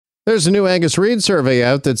There's a new Angus Reid survey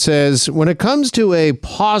out that says when it comes to a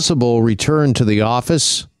possible return to the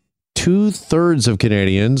office, two-thirds of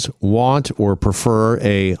Canadians want or prefer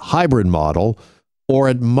a hybrid model, or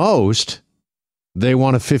at most, they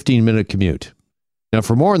want a 15-minute commute. Now,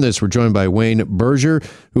 for more on this, we're joined by Wayne Berger,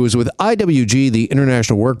 who is with IWG, the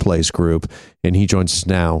International Workplace Group, and he joins us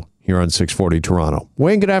now here on 640 Toronto.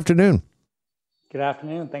 Wayne, good afternoon. Good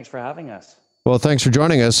afternoon. Thanks for having us. Well, thanks for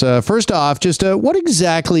joining us. First off, just what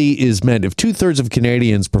exactly is meant if two-thirds of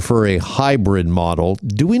Canadians prefer a hybrid model?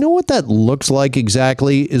 Do we know what that looks like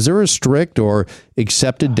exactly? Is there a strict or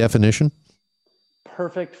accepted definition?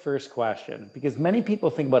 Perfect first question, because many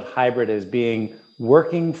people think about hybrid as being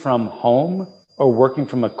working from home or working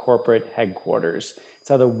from a corporate headquarters.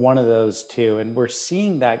 It's either one of those two, and we're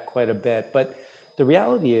seeing that quite a bit. But the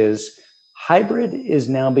reality is hybrid is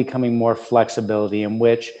now becoming more flexibility in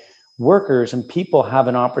which workers and people have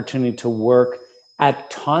an opportunity to work at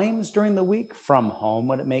times during the week from home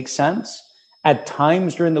when it makes sense, at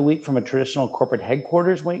times during the week from a traditional corporate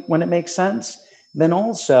headquarters when it makes sense, then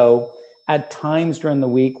also at times during the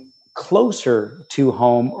week closer to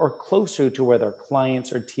home or closer to where their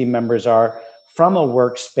clients or team members are from a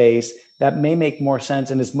workspace that may make more sense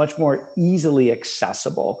and is much more easily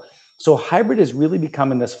accessible. So hybrid is really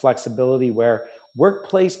becoming this flexibility where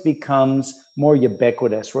workplace becomes more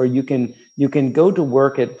ubiquitous, where you can go to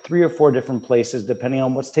work at 3 or 4 different places depending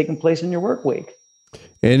on what's taking place in your work week.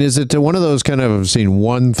 And is it one of those kind of seen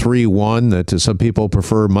 1-3-1 that some people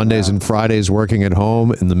prefer Mondays and Fridays working at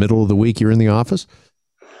home, in the middle of the week you're in the office?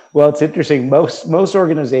 Well, it's interesting. Most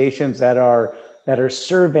organizations that are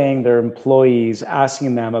surveying their employees,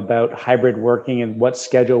 asking them about hybrid working and what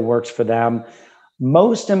schedule works for them,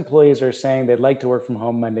 most employees are saying they'd like to work from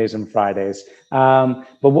home Mondays and Fridays. But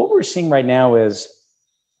what we're seeing right now is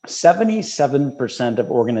 77%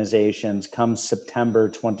 of organizations come September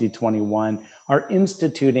 2021 are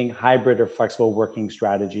instituting hybrid or flexible working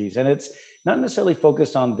strategies. And it's not necessarily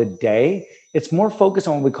focused on the day, it's more focused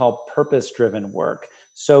on what we call purpose-driven work.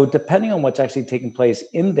 So depending on what's actually taking place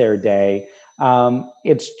in their day,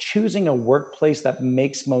 it's choosing a workplace that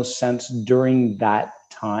makes most sense during that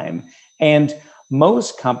time. And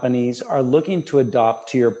most companies are looking to adopt,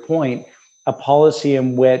 to your point, a policy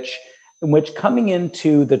in which coming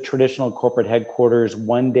into the traditional corporate headquarters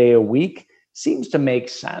one day a week seems to make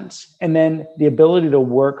sense. And then the ability to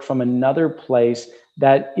work from another place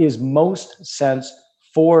that is most sense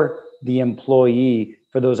for the employee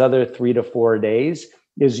for those other 3 to 4 days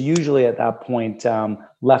is usually at that point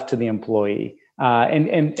left to the employee.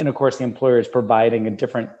 And of course, the employer is providing a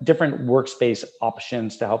different workspace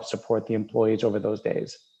options to help support the employees over those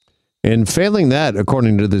days. And failing that,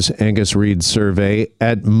 according to this Angus Reid survey,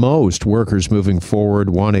 at most, workers moving forward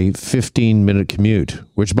want a 15-minute commute,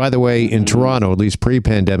 which, by the way, in Toronto, at least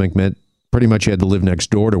pre-pandemic, meant pretty much you had to live next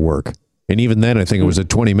door to work. And even then, I think it was a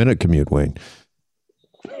 20-minute commute, Wayne.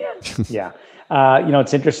 Yeah.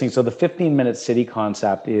 It's interesting. So the 15-minute city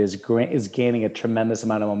concept is gaining a tremendous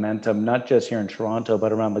amount of momentum, not just here in Toronto,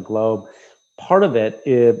 but around the globe. Part of it,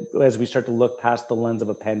 as we start to look past the lens of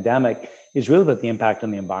a pandemic, is really about the impact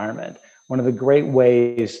on the environment. One of the great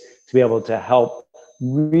ways to be able to help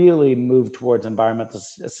really move towards environmental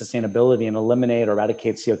sustainability and eliminate or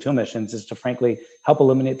eradicate CO2 emissions is to frankly help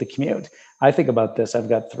eliminate the commute. I think about this. I've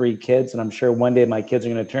got 3 kids, and I'm sure one day my kids are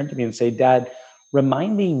going to turn to me and say, "Dad,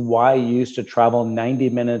 remind me why you used to travel 90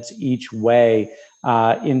 minutes each way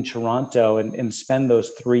in Toronto and spend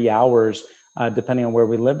those 3 hours, depending on where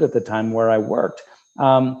we lived at the time, where I worked."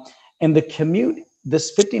 And the commute,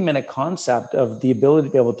 this 15-minute concept of the ability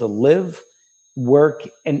to be able to live, work,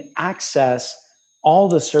 and access all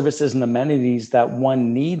the services and amenities that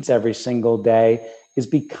one needs every single day is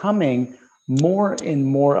becoming more and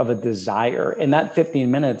more of a desire. And that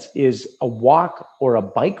 15 minutes is a walk or a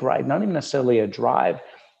bike ride, not even necessarily a drive,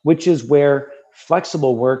 which is where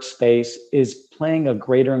flexible workspace is playing a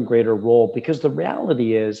greater and greater role. Because the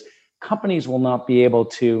reality is companies will not be able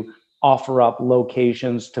to offer up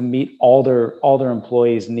locations to meet all their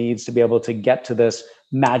employees' needs to be able to get to this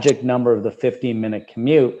magic number of the 15-minute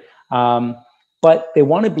commute. But they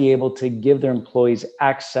want to be able to give their employees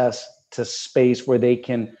access to space where they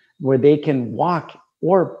can walk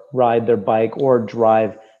or ride their bike or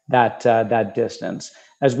drive that distance.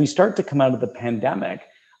 As we start to come out of the pandemic,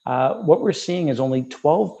 what we're seeing is only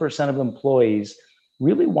 12% of employees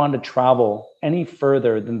really want to travel any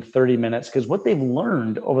further than 30 minutes, because what they've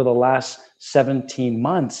learned over the last 17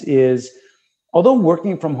 months is, although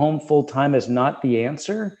working from home full time is not the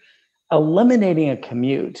answer, eliminating a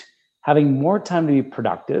commute, having more time to be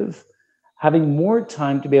productive, having more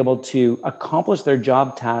time to be able to accomplish their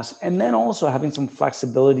job tasks, and then also having some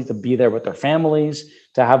flexibility to be there with their families,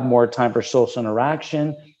 to have more time for social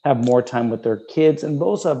interaction, have more time with their kids, and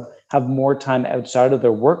those have more time outside of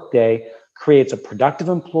their workday creates a productive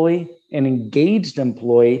employee, an engaged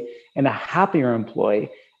employee, and a happier employee.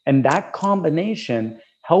 And that combination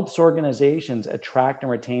helps organizations attract and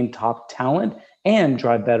retain top talent and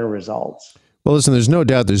drive better results. Well, listen, there's no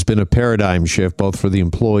doubt there's been a paradigm shift both for the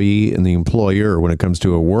employee and the employer when it comes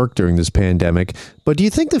to work during this pandemic. But do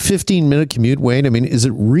you think the 15-minute commute, Wayne, I mean, is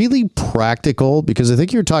it really practical? Because I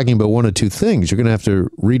think you're talking about one of two things. You're going to have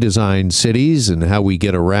to redesign cities and how we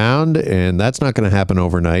get around, and that's not going to happen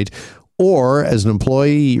overnight. Or as an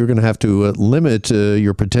employee, you're going to have to limit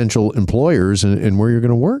your potential employers and where you're going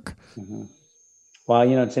to work. Mm-hmm. Well,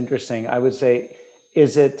 it's interesting. I would say,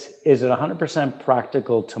 is it 100%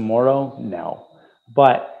 practical tomorrow? No.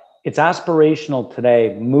 But it's aspirational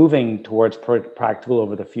today, moving towards practical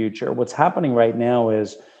over the future. What's happening right now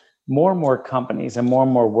is more and more companies and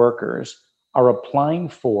more workers are applying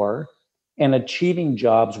for and achieving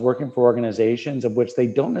jobs working for organizations of which they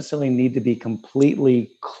don't necessarily need to be completely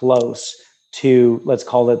close to, let's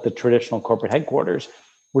call it, the traditional corporate headquarters.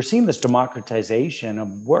 We're seeing this democratization of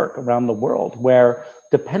work around the world where,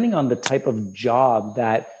 depending on the type of job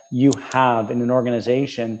that you have in an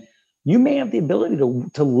organization, you may have the ability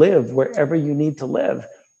to live wherever you need to live.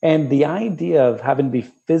 And the idea of having to be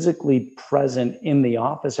physically present in the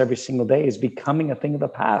office every single day is becoming a thing of the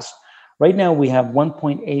past. Right now, we have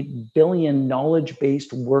 1.8 billion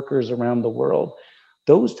knowledge-based workers around the world.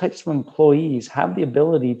 Those types of employees have the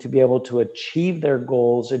ability to be able to achieve their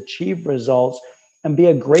goals, achieve results, and be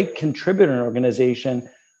a great contributor in an organization,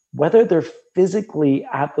 whether they're physically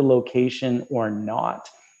at the location or not.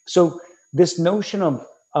 So this notion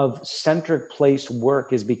of centric place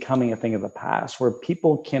work is becoming a thing of the past, where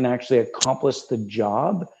people can actually accomplish the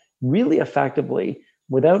job really effectively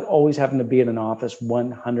without always having to be in an office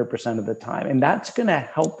 100% of the time. And that's going to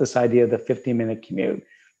help this idea of the 15-minute commute,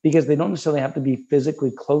 because they don't necessarily have to be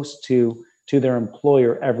physically close to their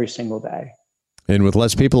employer every single day. And with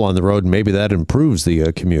less people on the road, maybe that improves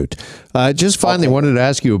the commute. Just finally, wanted to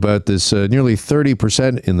ask you about this. Nearly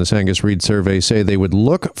 30% in the Angus Reid survey say they would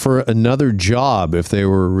look for another job if they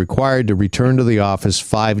were required to return to the office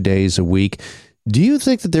 5 days a week. Do you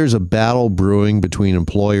think that there's a battle brewing between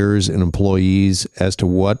employers and employees as to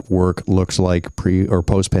what work looks like pre or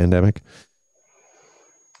post-pandemic?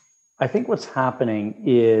 I think what's happening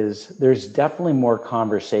is there's definitely more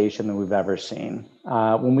conversation than we've ever seen.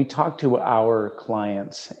 When we talk to our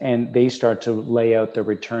clients and they start to lay out the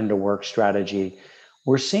return to work strategy,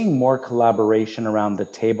 we're seeing more collaboration around the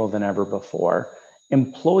table than ever before.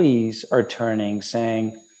 Employees are turning,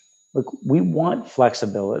 saying, look, we want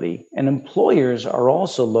flexibility. And employers are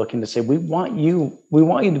also looking to say, we want you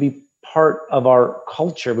to be part of our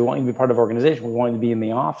culture. We want you to be part of our organization. We want you to be in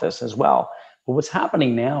the office as well. But what's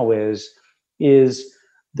happening now is there's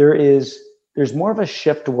more of a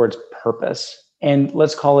shift towards purpose, and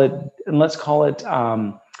let's call it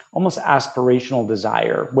almost aspirational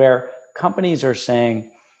desire, where companies are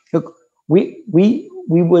saying, look, we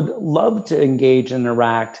would love to engage and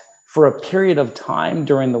interact for a period of time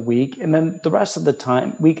during the week, and then the rest of the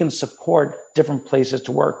time we can support different places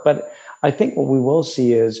to work. But I think what we will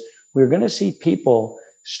see is we're going to see people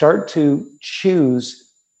start to choose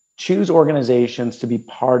organizations to be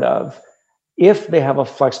part of if they have a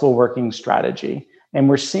flexible working strategy. And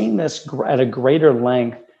we're seeing this at a greater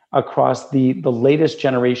length across the latest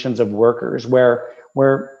generations of workers, where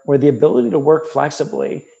the ability to work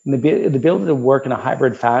flexibly and the ability to work in a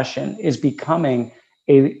hybrid fashion is becoming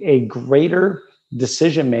a greater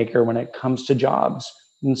decision maker when it comes to jobs.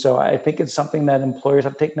 And so I think it's something that employers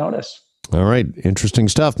have to take notice. All right. Interesting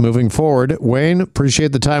stuff moving forward. Wayne,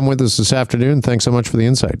 appreciate the time with us this afternoon. Thanks so much for the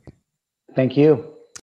insight. Thank you.